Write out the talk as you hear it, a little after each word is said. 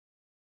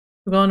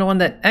We're going to one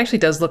that actually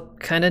does look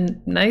kind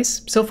of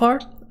nice so far.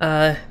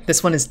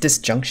 This one is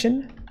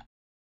Disjunction.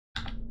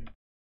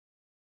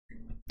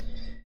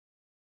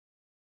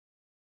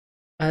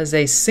 As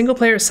a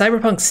single-player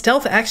cyberpunk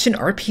stealth action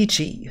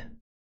RPG.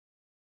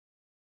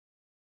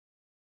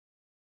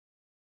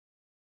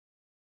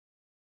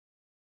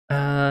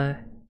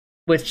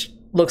 Which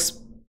looks,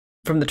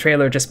 from the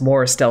trailer, just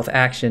more stealth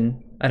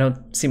action. I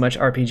don't see much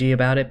RPG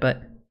about it,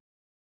 but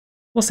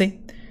we'll see.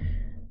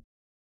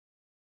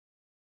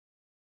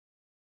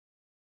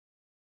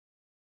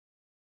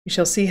 We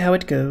shall see how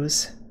it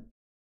goes.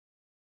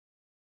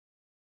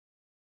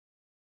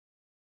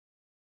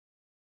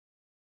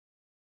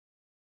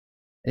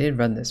 I did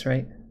run this,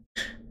 right?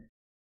 I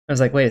was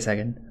like, wait a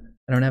second.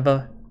 I don't have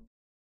a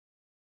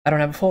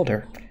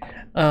folder.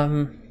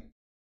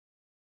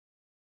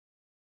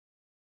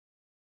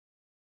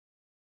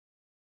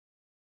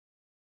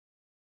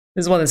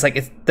 This is one that's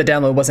like, the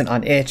download wasn't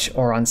on itch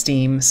or on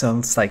Steam, so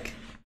it's like,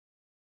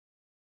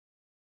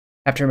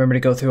 I have to remember to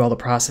go through all the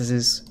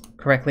processes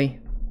correctly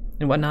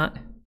and whatnot.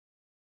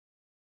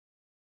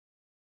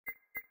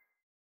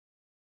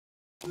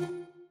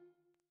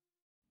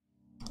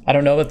 I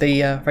don't know what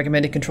the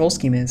recommended control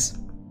scheme is.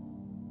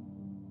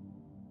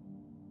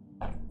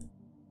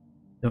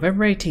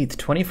 November 18th,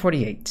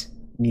 2048,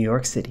 New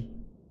York City.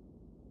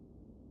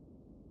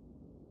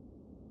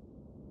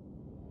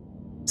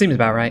 Seems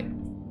about right.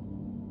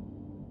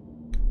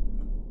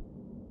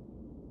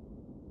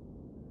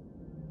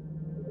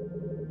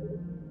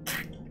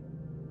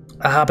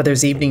 Ah, but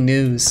there's evening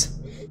news.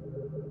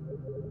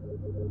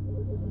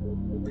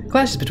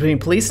 Clashes between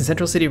police and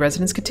Central City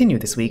residents continue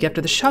this week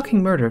after the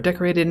shocking murder of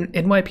decorated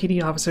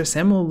NYPD officer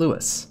Samuel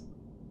Lewis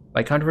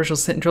by controversial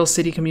Central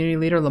City community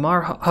leader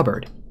Lamar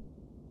Hubbard.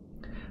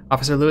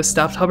 Officer Lewis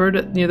stopped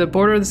Hubbard near the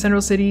border of the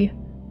Central City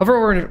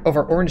over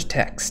orange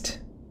text.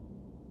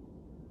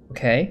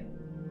 Okay.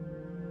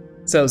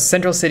 So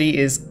Central City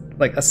is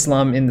like a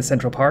slum in the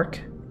Central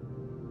Park.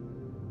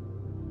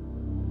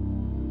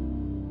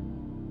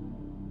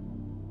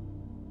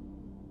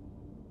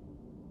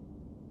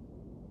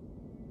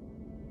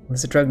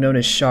 There's a drug known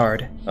as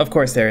Shard. Of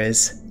course there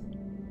is.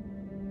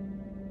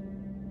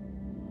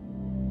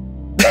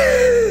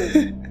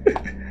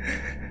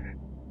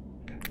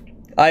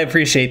 I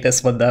appreciate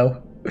this one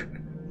though.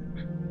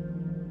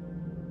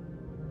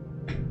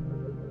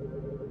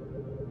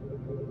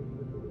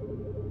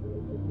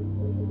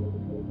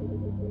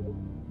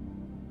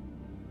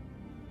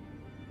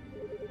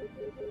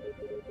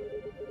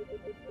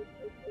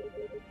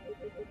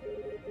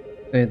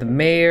 The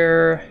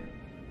mayor.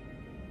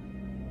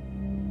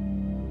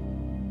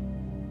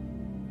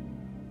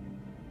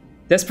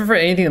 Desperate for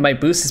anything that might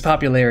boost his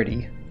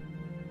popularity.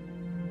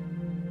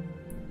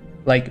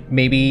 Like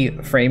maybe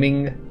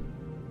framing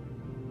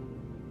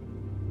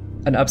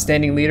an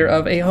upstanding leader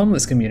of a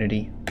homeless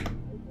community.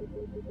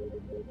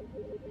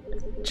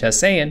 Just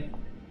saying.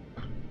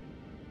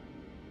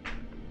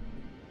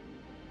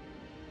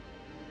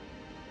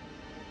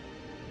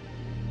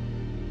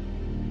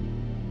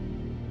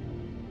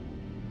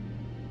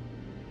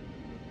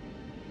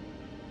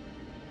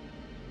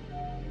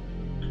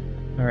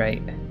 All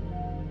right.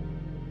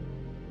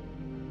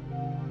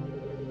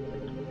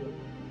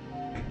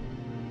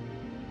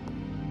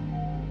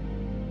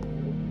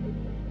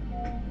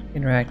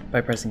 Interact by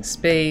pressing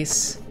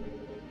space.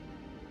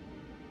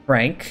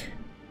 Rank.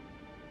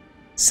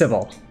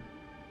 Civil.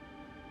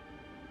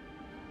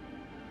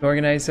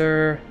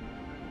 Organizer.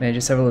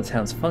 Manages several of the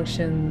town's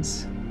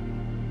functions.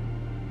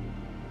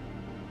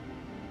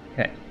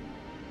 Okay.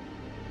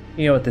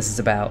 You know what this is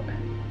about.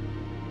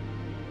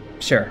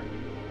 Sure.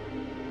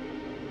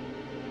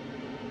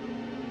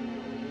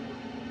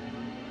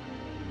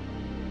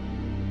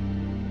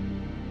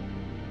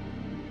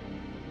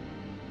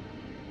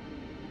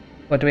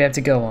 What do we have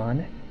to go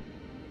on?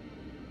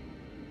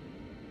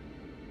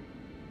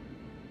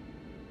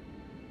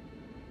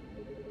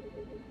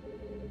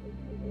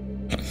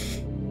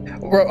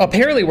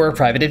 Apparently we're a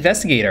private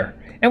investigator,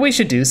 and we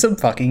should do some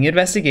fucking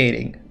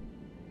investigating.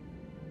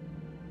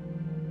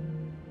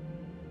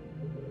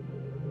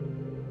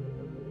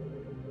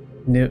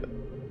 No,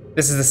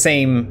 this is the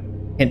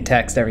same hint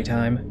text every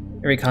time.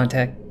 Every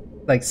contact,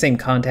 like same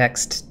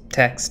context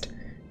text.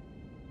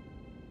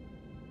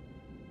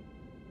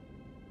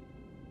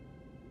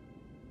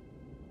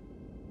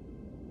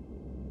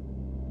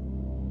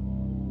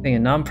 A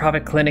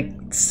non-profit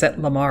clinic set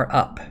Lamar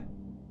up.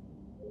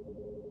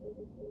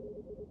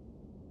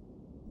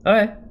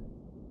 Okay.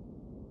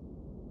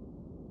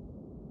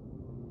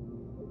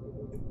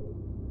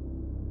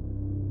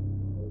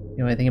 You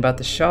know anything about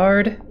the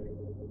Shard?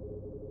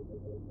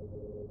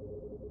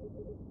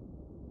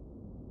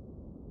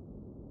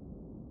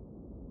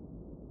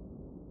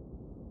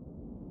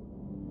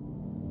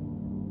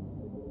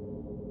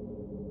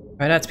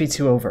 Try not to be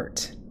too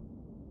overt.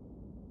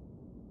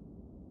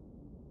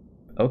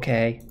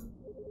 Okay.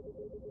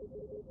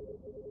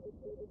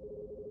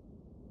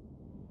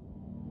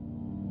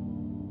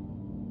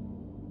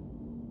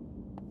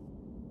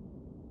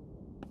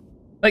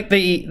 Like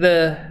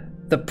the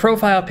the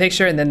profile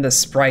picture and then the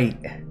sprite.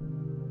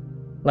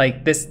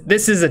 Like,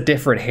 this is a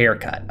different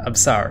haircut. I'm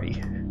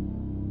sorry.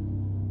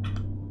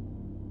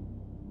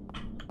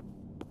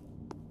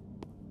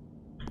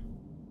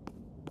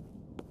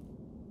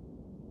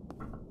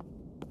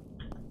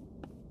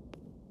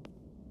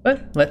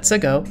 But let's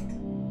go.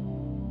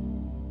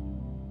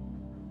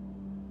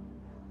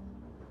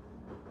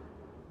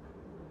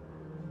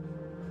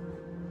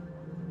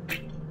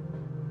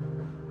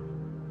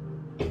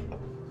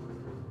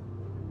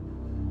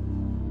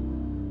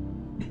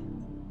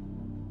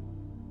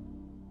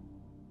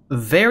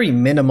 Very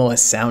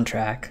minimalist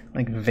soundtrack,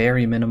 like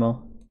very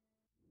minimal.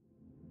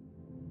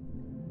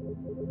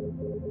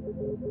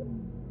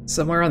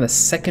 Somewhere on the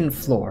second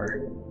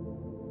floor.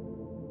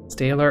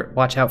 Stay alert,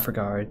 watch out for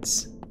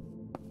guards.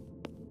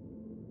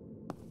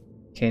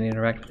 Can't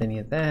interact with any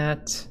of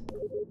that.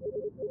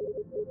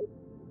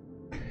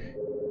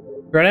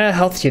 Run out of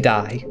health, you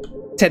die.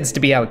 Tends to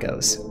be how it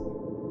goes.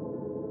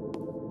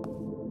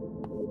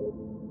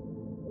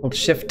 Hold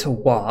shift to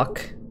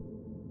walk.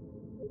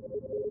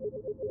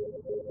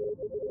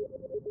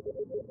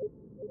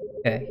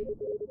 Okay.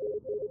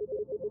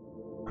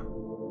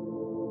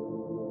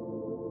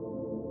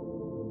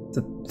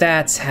 So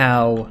that's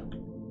how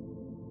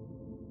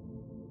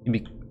you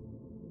be,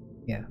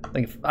 yeah,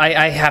 like if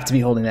I have to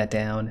be holding that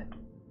down.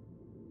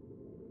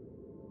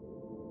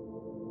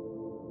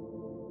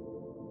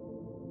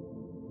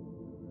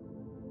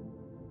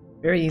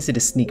 Very easy to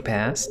sneak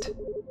past.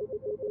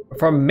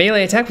 Perform a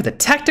melee attack with a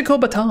tactical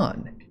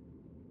baton.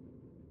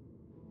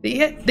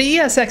 The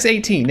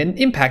ESX-18, an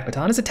impact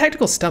baton, is a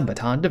tactical stun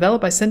baton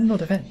developed by Sentinel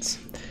Defense.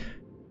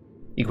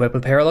 Equipped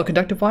with parallel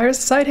conductive wires,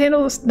 the side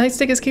handle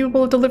nightstick is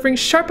capable of delivering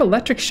sharp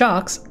electric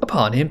shocks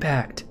upon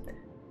impact.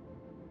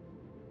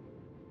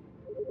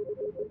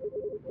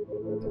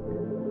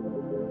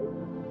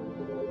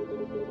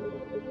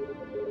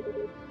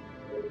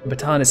 The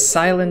baton is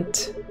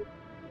silent.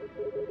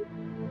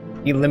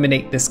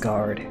 Eliminate this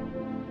guard.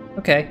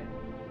 Okay.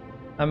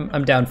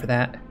 I'm down for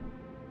that.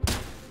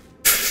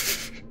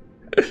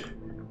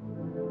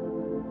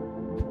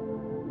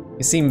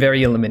 You seem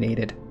very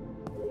eliminated.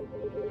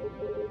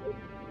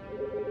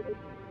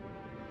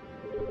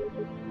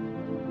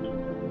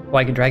 Oh,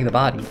 I can drag the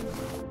body.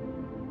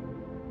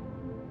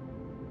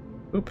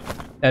 Oop.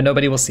 Now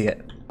nobody will see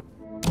it.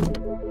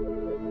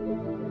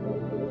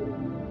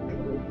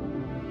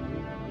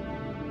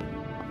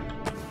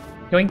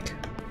 Yoink.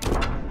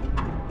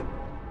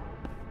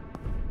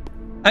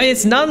 I mean,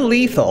 it's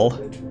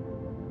non-lethal.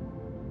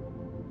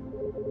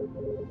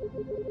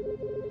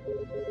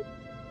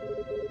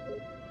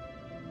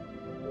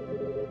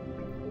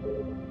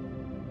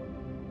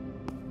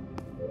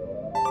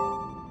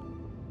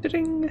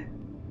 Ding.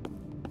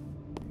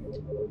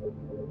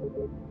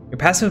 Your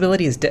passive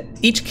ability is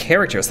each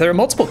character, so there are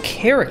multiple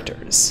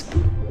characters.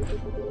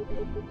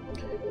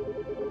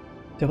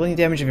 Doubling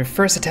damage of your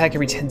first attack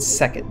every 10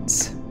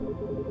 seconds.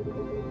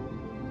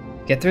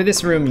 Get through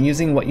this room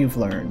using what you've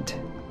learned.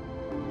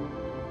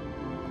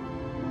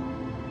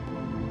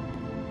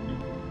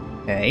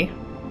 Okay.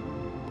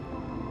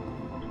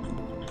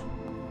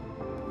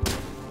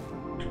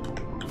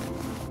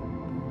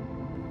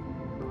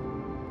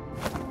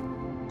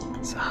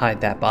 Let's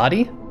hide that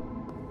body.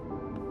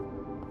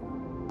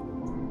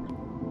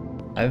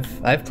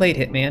 I've played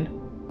Hitman.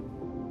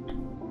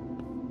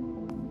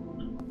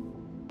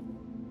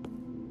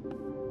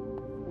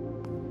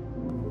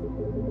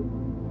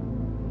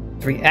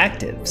 Three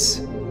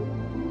actives.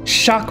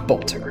 Shock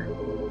Bolter.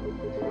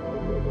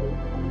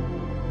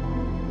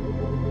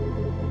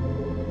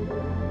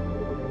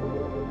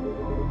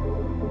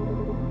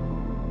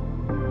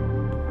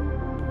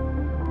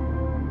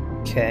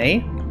 Okay.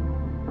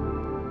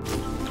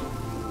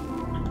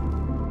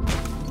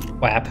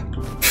 Whap.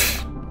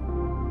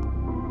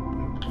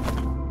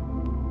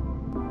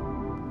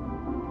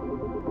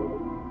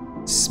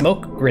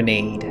 Smoke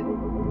Grenade.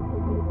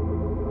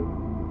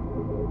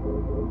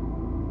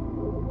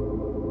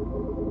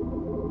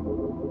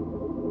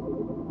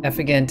 F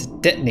again to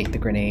detonate the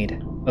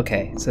grenade.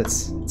 Okay, so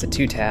it's a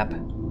 2-tap.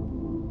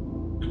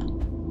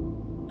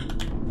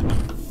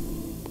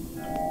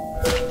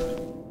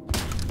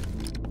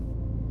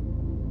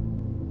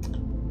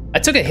 I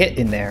took a hit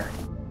in there.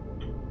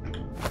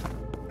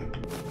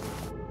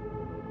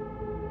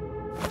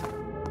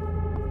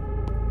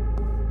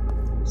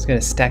 Just gonna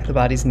stack the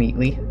bodies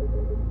neatly.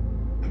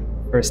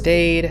 First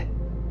aid.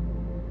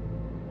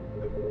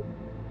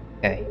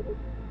 Okay.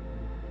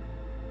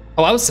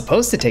 Oh, I was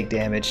supposed to take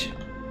damage.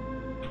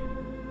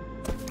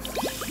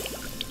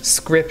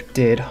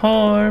 Scripted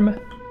harm.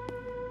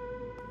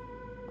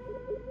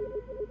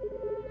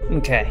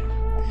 Okay.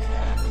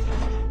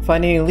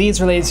 Find any leads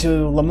related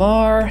to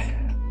Lamar.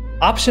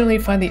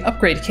 Optionally find the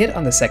upgrade kit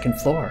on the second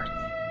floor.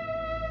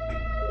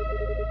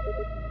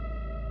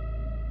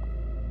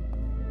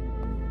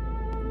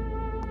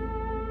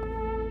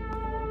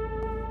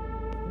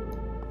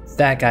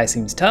 That guy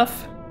seems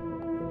tough.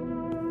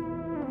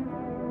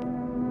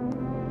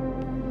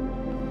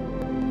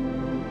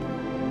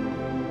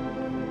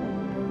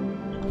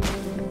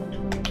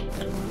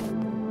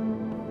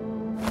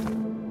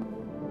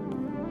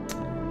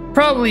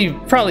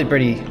 Probably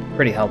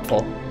pretty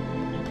helpful.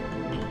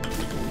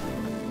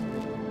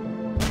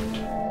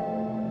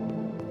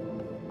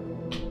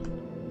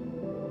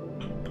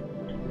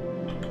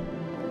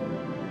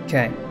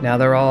 Okay, now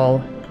they're all...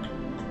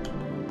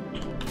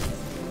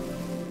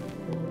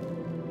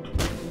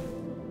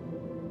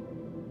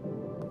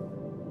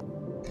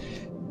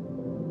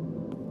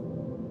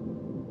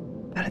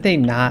 How did they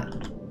not...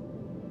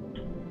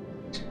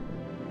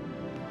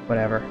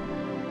 Whatever.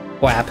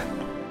 Whap.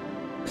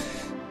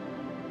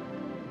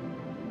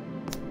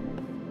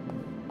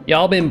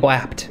 Y'all been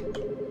bwapped.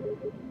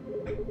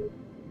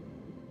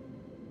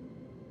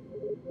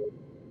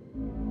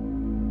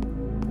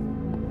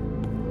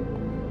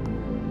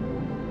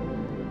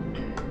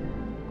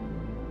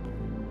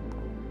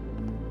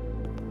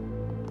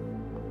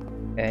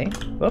 Okay,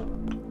 whoop.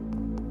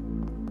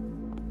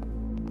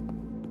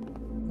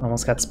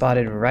 Almost got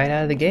spotted right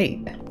out of the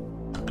gate.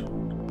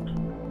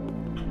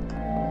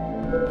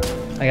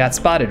 I got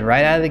spotted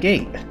right out of the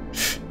gate.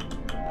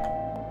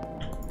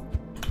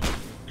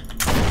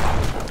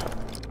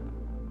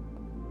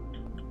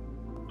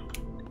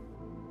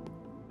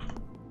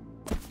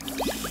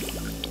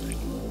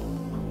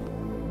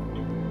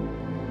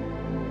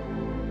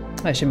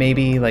 I should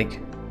maybe, like...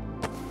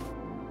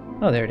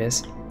 Oh, there it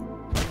is.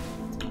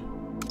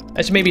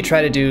 I should maybe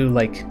try to do,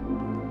 like,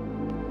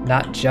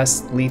 not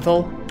just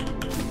lethal.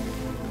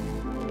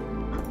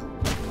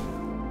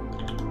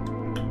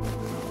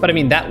 But I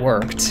mean, that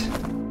worked.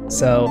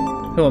 So,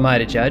 who am I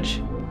to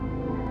judge?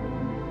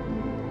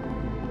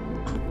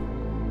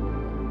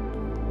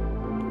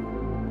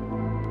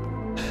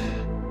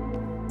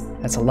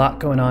 That's a lot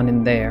going on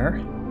in there.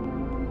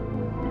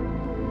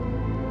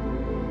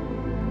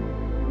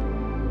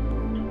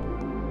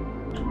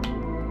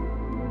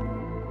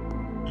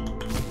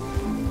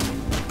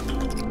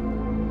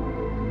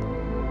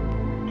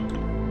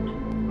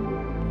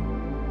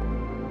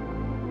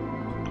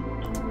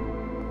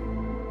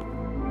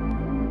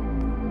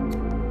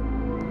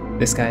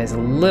 This guy is a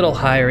little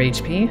higher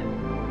HP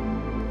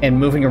and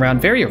moving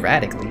around very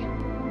erratically.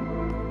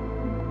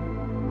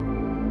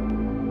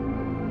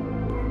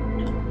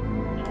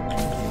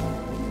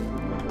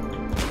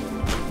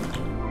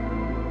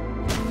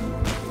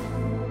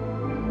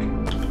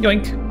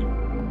 Yoink.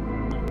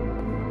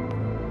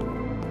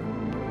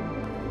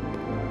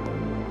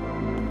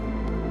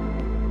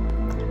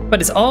 But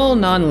it's all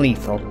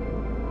non-lethal.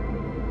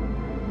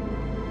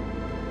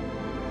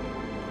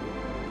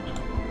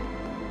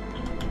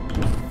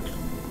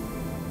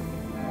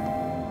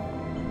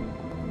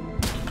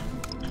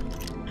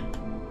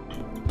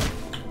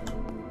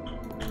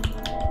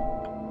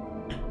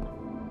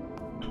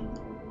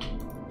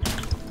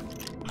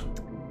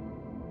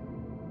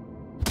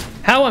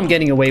 How I'm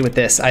getting away with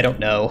this, I don't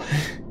know.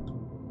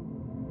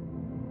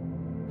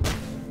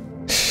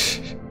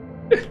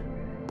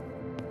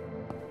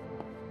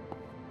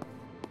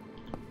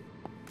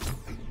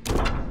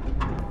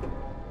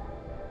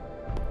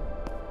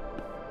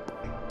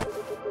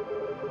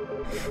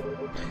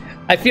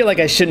 I feel like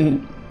I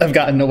shouldn't have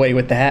gotten away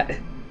with that.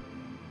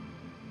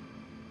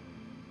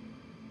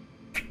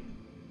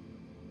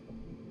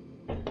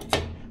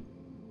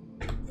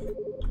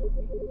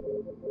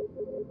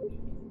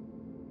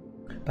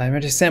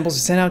 Biometric samples are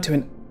sent out to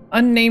an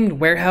unnamed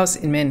warehouse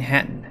in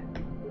Manhattan.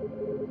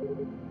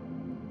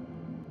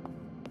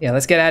 Yeah,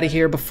 let's get out of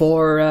here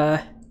before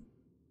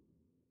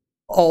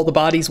all the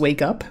bodies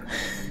wake up.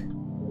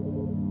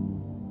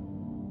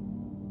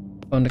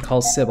 Phone to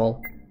call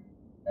Sybil.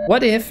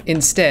 What if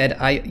instead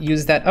I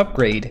use that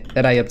upgrade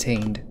that I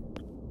obtained?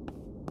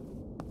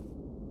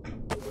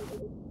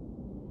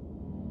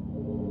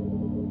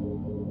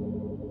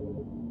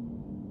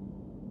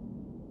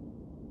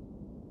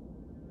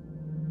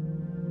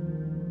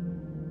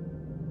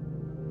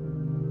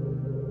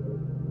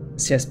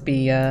 Let's just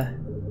be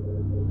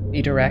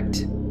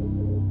direct.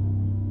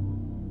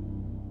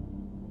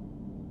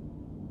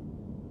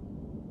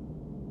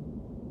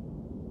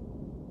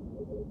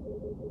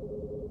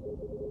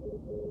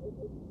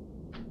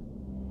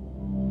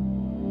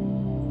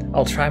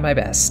 I'll try my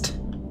best.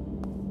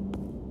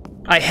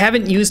 I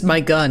haven't used my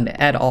gun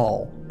at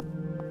all.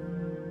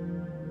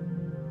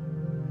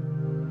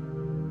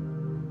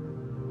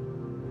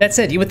 That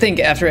said, you would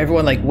think after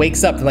everyone like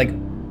wakes up, like,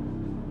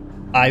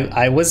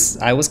 I was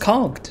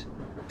conked.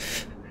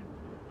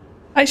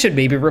 I should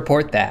maybe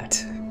report that.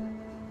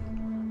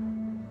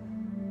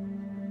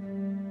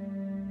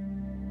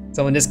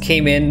 Someone just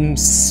came in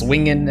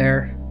swinging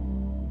their...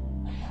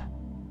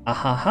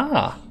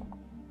 Ahaha.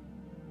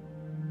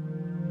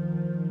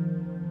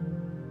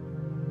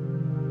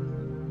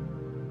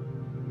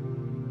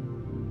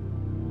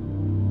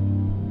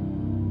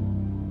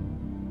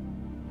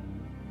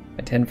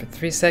 Attend for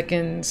 3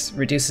 seconds,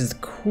 reduces the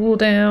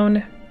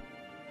cooldown.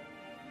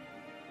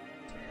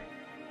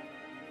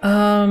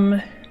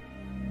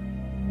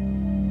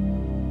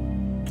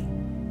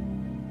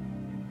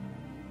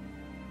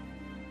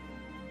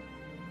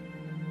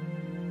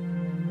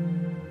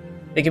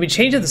 They can be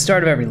changed at the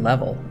start of every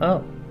level.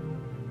 Oh.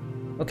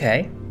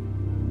 Okay.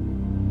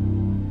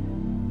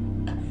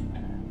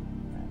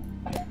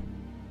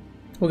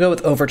 We'll go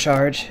with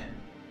overcharge.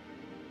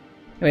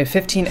 And we have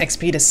 15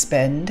 XP to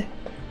spend.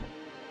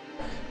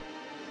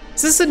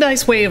 So this is a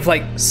nice way of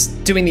like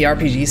doing the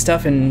RPG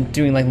stuff and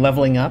doing like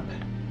leveling up.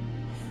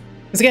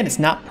 Because again, it's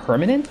not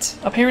permanent,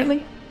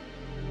 apparently.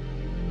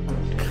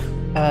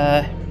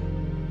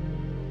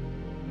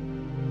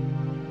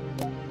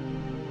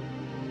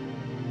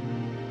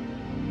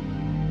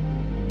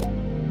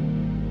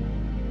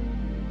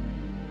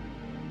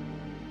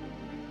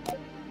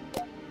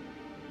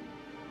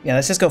 Yeah,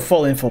 let's just go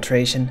full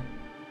infiltration.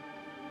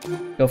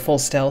 Go full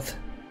stealth.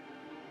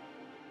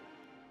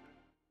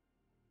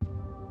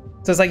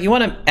 So it's like you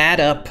want to add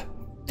up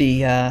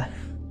the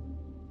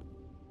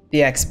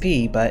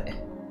XP, but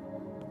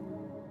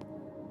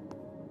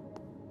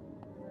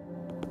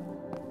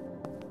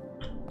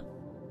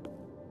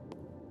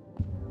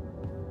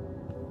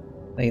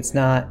like it's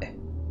not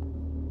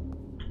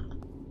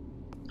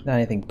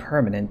anything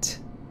permanent.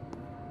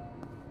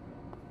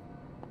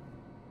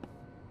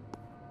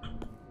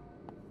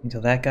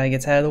 Until that guy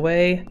gets out of the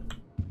way,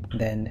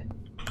 then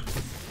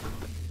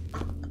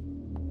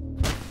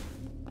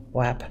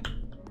whap.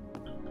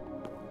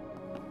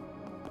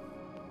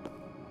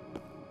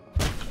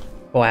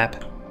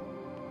 Whap.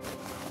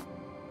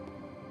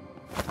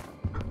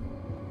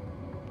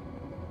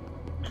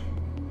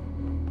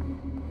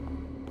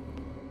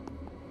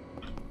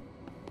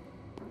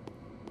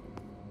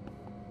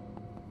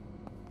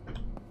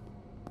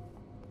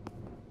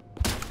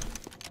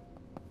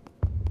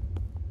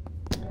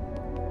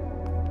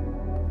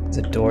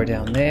 There's a door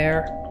down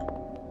there.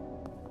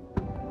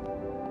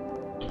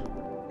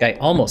 Guy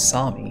almost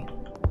saw me.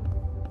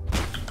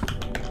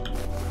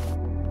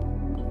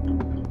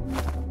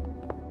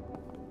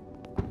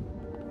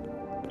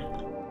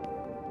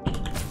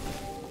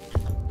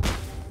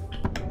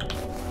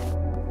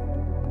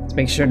 Let's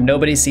make sure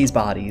nobody sees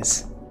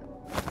bodies.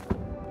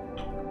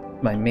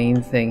 My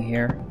main thing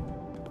here.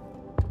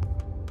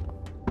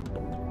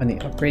 Find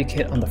the upgrade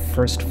kit on the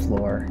first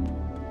floor.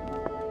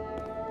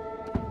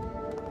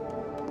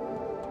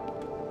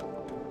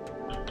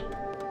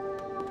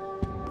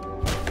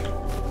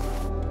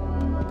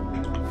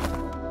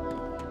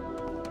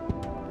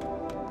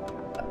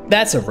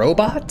 That's a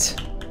robot?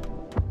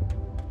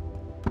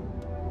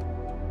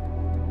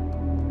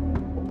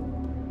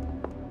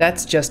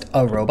 That's just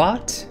a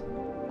robot?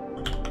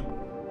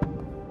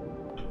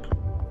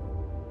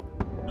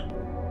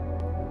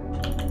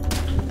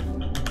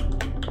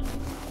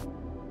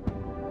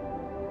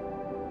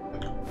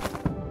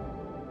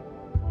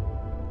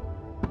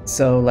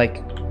 So,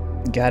 like,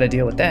 gotta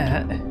deal with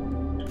that.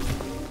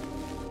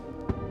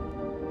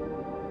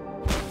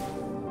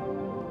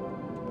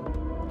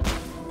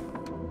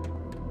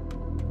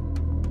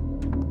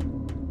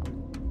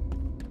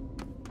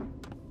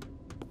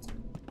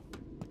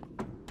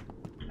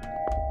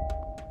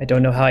 I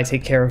don't know how I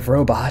take care of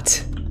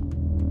robot.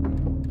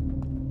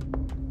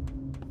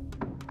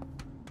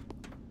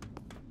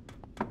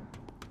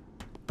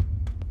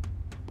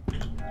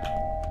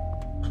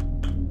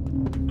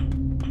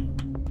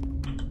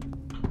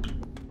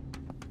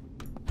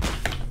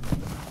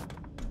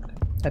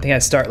 I think I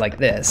start like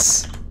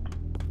this.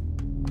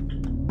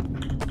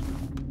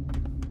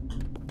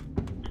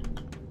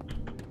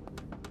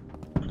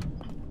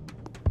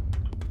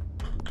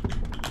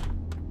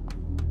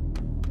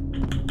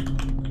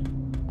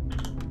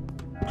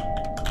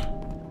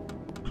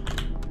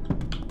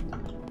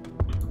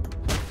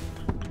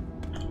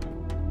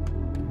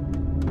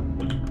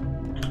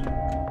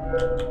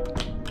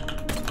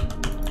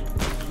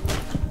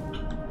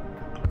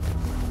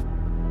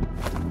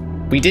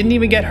 We didn't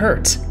even get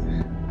hurt.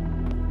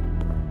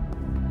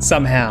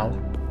 Somehow.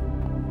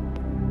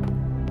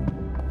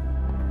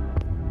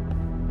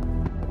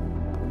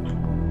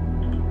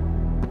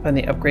 Find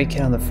the upgrade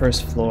kit on the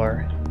first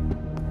floor.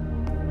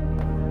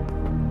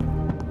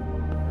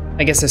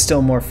 I guess there's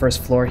still more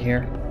first floor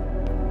here.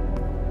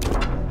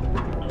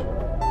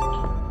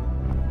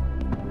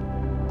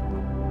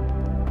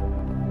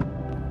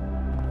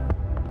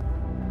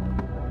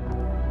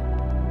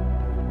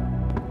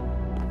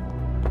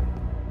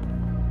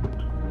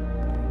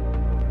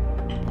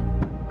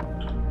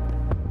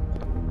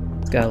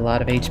 Got a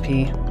lot of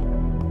HP.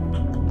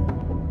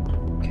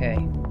 Okay.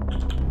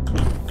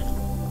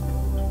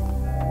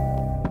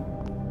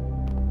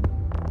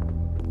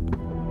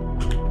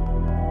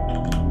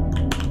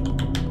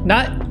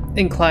 Not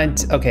inclined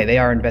to, okay, they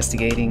are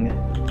investigating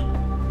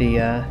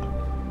the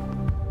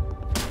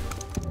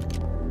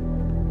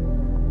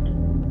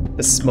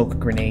smoke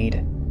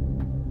grenade.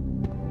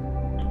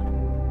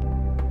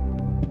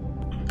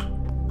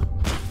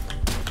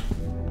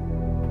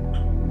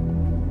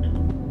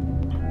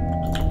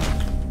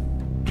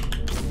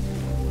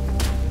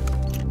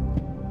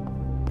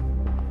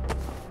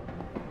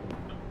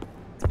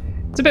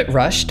 It's a bit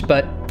rushed,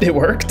 but it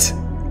worked.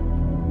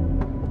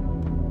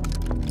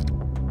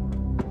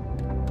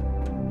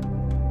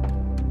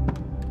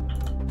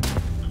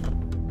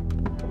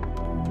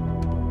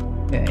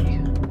 Okay.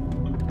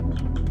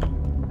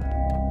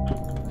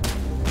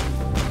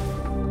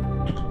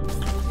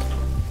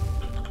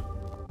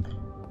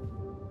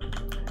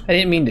 I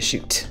didn't mean to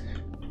shoot.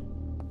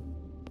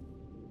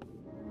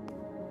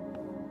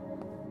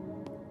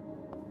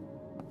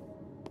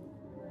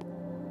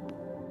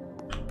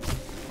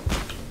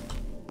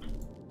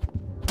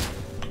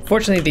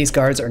 Fortunately, these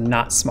guards are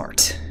not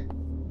smart.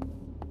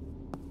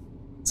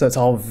 So it's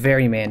all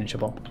very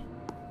manageable.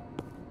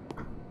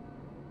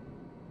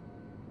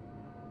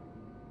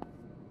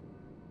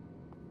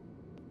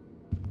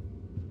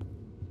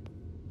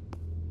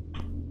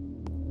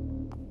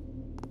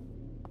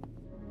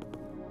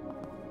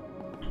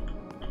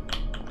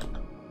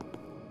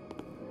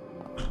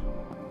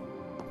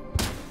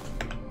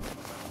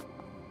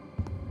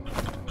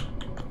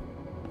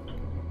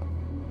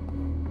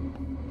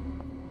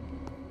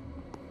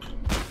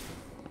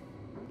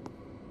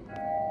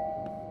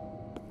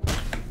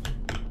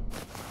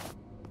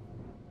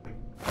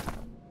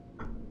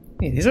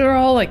 These are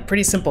all like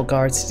pretty simple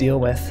guards to deal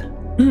with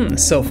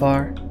so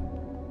far.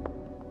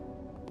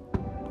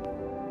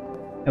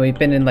 And we've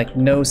been in like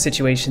no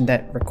situation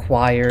that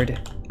required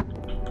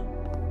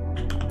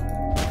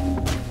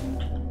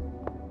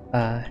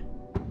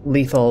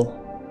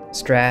lethal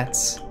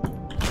strats.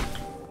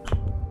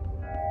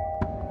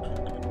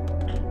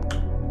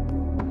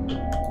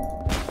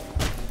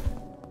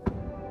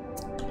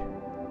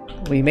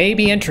 We may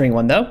be entering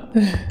one though.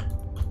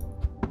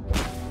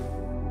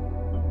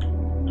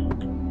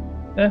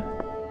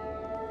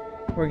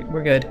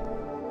 We're good.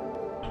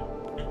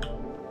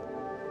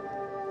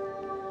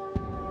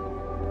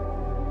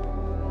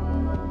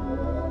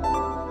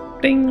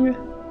 Ding.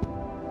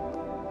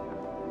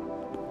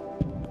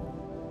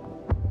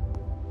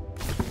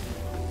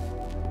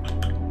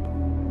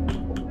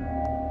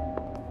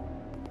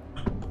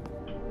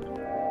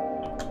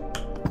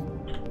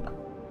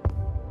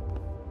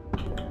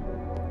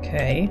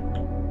 Okay.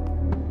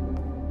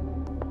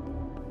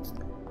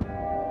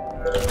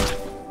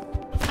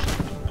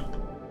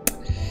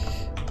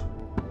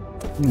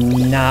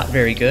 Not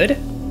very good.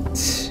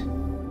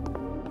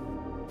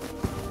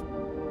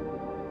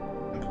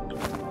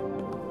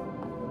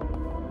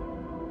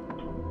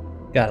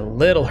 Got a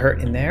little hurt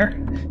in there.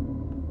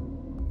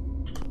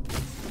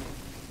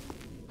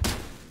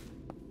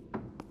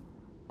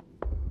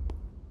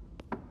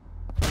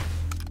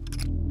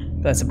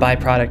 That's a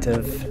byproduct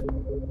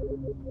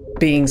of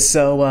being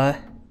so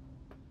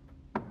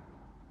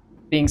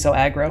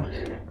aggro.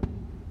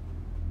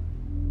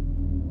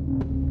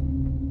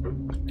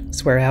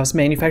 This warehouse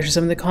manufactures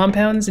some of the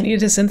compounds needed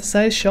to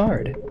synthesize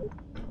shard.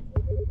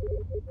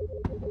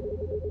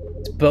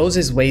 It's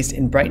Bose's waste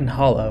in Brighton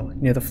Hollow,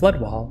 near the flood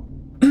wall.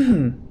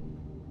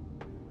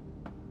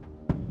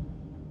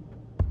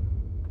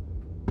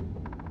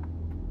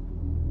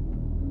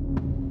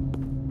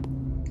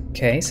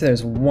 Okay, so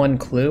there's one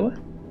clue.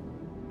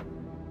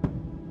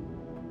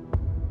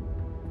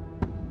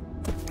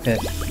 Gonna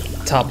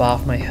top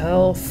off my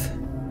health.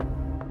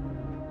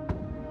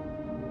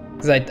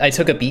 Because I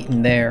took a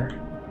beating there.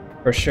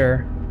 For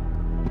sure.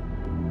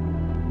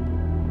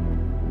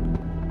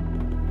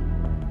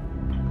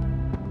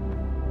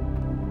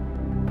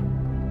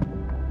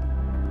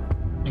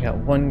 I got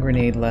one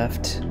grenade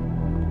left.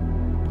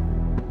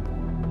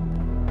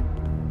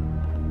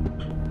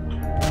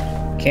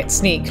 Can't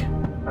sneak.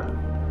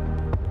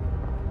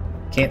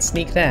 Can't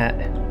sneak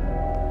that.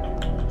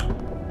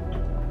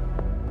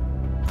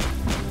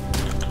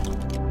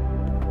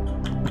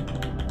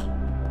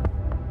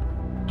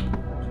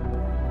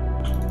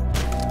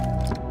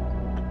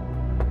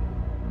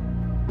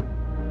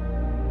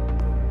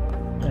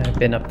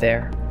 Been up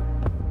there.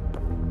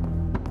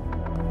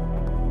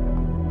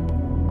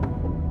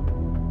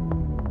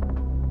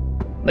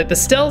 Like the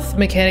stealth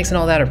mechanics and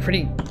all that are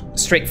pretty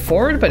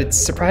straightforward, but it's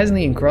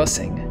surprisingly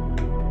engrossing.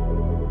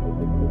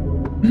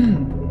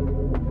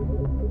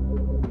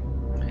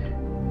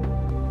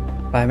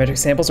 Biometric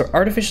samples are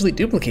artificially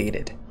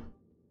duplicated.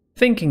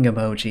 Thinking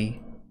emoji.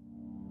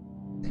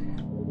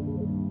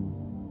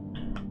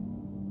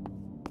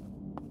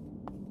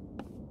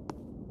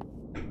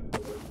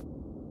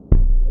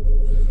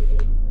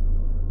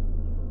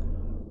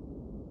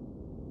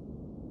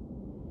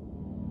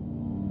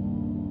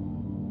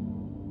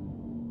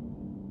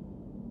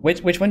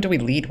 Which one do we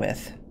lead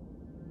with?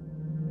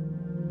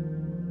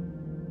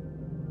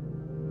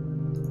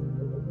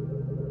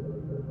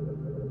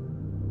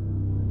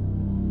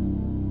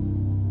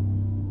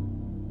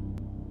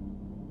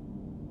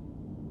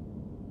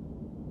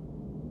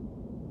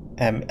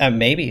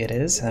 Maybe it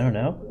is. I don't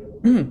know.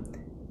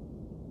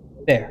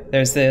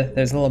 There's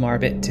the Lamar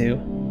bit too.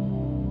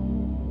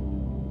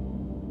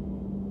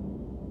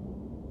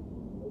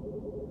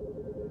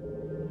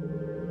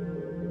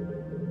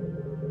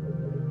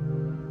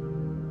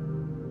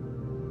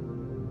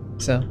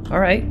 So, all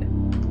right.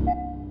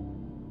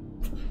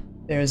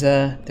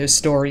 There's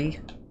story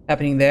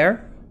happening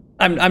there.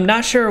 I'm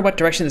not sure what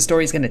direction the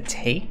story is going to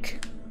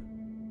take.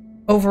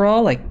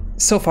 Overall, like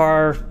so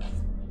far,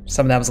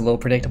 some of that was a little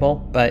predictable,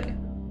 but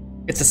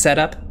it's a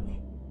setup.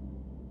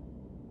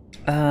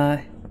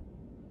 I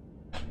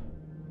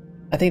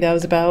think that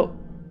was about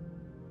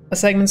a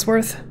segment's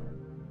worth,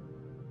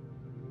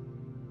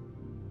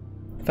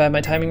 if I have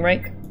my timing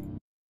right.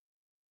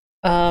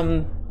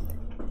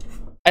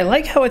 I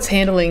like how it's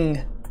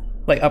handling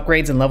like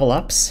upgrades and level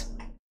ups,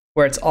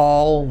 where it's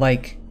all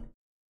like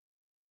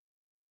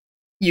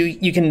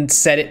you can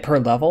set it per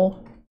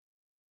level,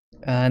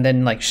 and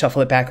then like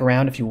shuffle it back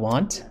around if you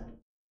want.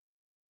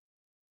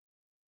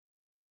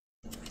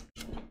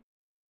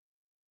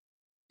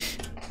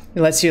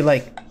 It lets you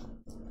like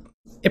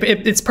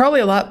it's probably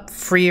a lot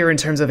freer in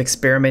terms of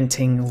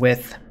experimenting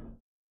with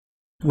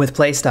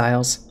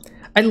playstyles.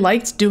 I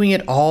liked doing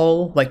it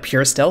all like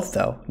pure stealth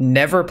though,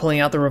 never pulling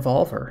out the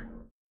revolver.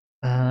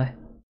 I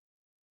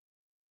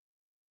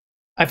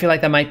feel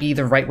like that might be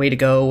the right way to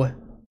go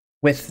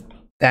with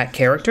that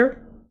character.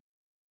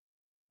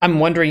 I'm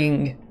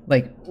wondering,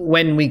 like,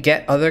 when we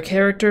get other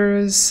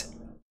characters,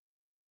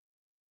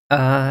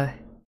 like,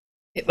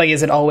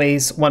 is it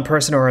always one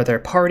person or are there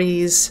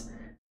parties?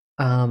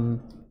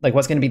 Like,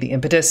 what's going to be the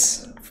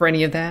impetus for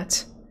any of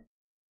that?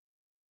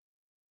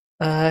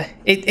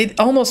 It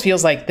almost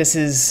feels like this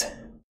is,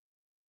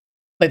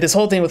 like, this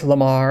whole thing with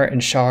Lamar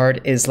and Shard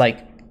is,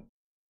 like,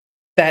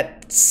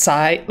 that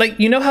side, like,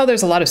 you know how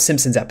there's a lot of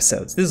Simpsons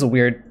episodes. This is a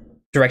weird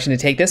direction to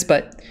take this,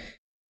 but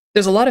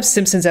there's a lot of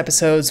Simpsons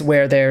episodes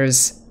where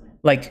there's,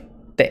 like,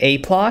 the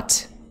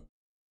A-plot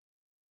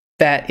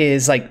that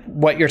is, like,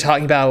 what you're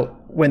talking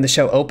about when the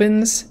show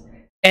opens,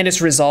 and it's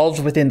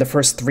resolved within the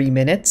first 3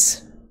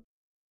 minutes.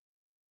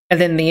 And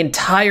then the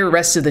entire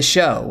rest of the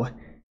show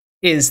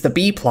is the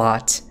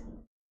B-plot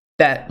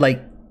that,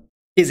 like,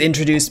 is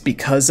introduced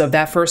because of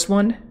that first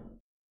one,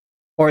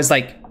 or is,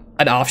 like,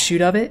 an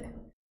offshoot of it.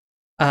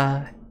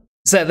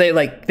 So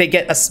they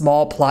get a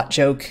small plot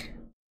joke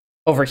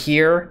over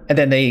here, and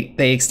then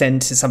they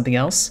extend to something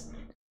else.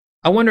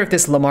 I wonder if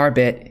this Lamar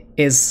bit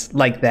is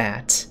like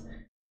that.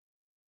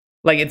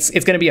 Like, it's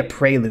going to be a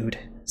prelude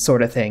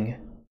sort of thing.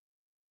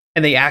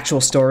 And the actual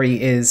story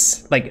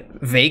is,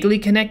 like, vaguely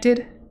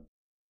connected.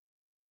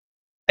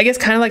 I guess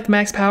kind of like the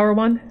Max Power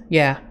one.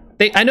 Yeah.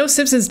 I know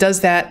Simpsons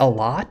does that a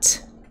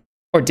lot.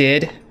 Or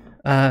did.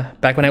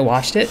 Back when I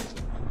watched it.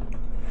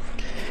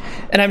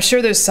 And I'm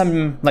sure there's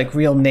some, like,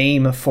 real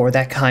name for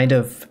that kind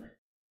of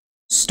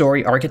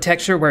story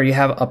architecture where you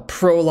have a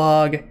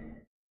prologue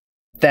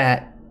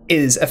that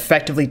is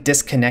effectively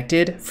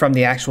disconnected from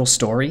the actual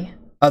story,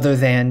 other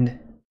than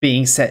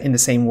being set in the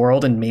same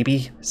world and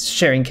maybe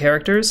sharing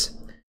characters.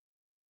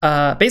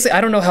 Basically, I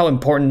don't know how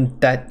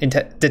important that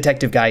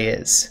detective guy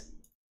is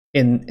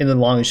in the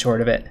long and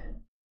short of it.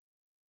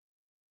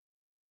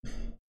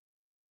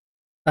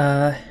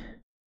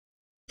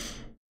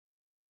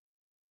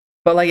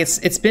 But like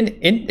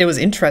it was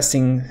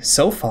interesting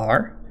so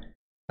far.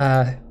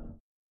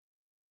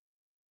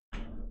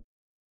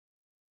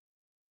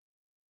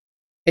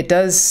 It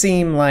does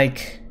seem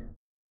like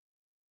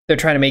they're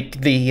trying to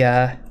make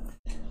the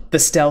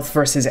stealth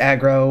versus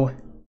aggro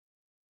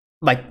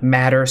like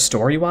matter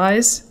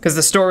story-wise, because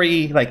the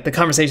story, like the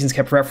conversations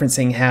kept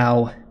referencing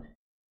how,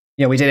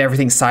 you know, we did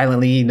everything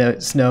silently, no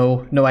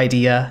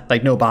idea,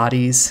 like no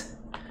bodies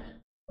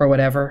or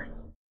whatever.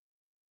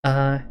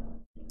 I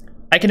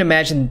can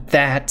imagine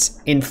that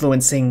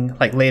influencing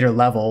like later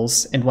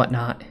levels and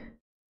whatnot.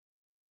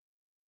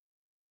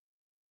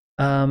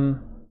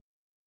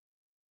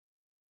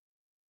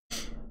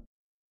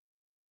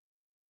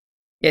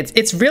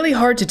 It's really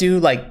hard to do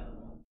like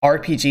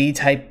RPG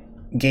type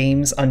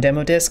games on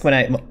demo disc when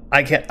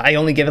I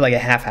only give it like a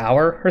half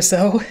hour or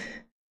so.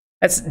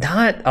 That's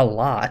not a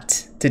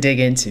lot to dig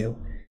into,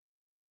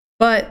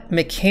 but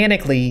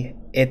mechanically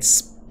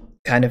it's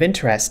kind of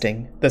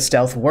interesting. The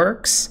stealth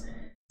works.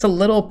 It's a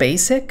little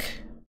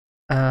basic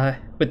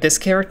with this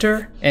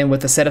character and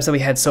with the setups that we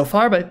had so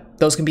far, but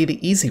those can be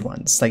the easy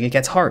ones. Like, it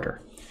gets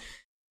harder.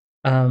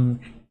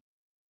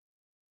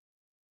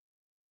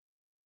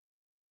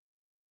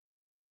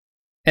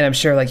 And I'm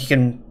sure like you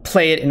can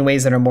play it in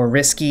ways that are more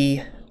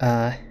risky,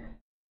 you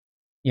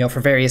know,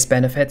 for various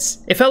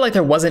benefits. It felt like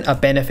there wasn't a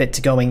benefit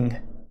to going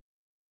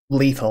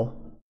lethal.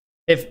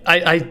 If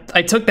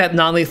I took that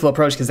non-lethal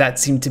approach because that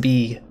seemed to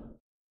be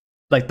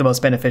like the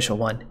most beneficial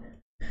one.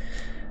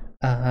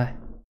 I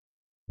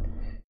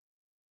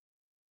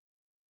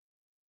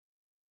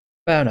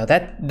don't know,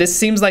 this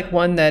seems like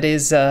one that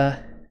is kind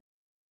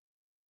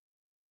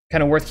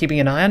of worth keeping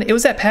an eye on. It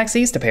was at PAX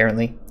East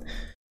apparently.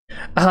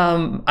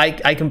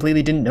 I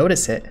completely didn't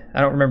notice it. I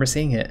don't remember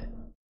seeing it.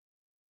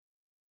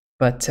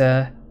 But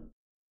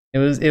it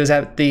was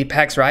at the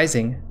PAX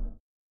Rising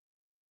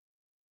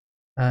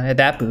at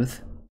that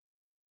booth.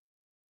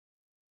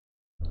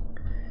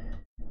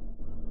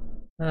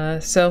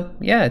 So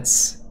yeah,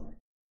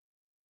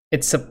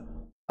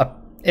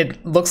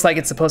 it looks like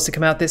it's supposed to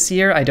come out this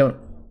year. I don't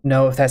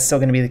know if that's still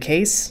going to be the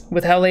case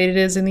with how late it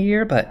is in the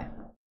year, but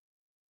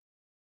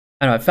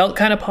I don't know. It felt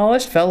kind of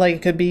polished. Felt like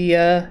it could be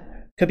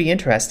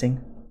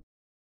interesting.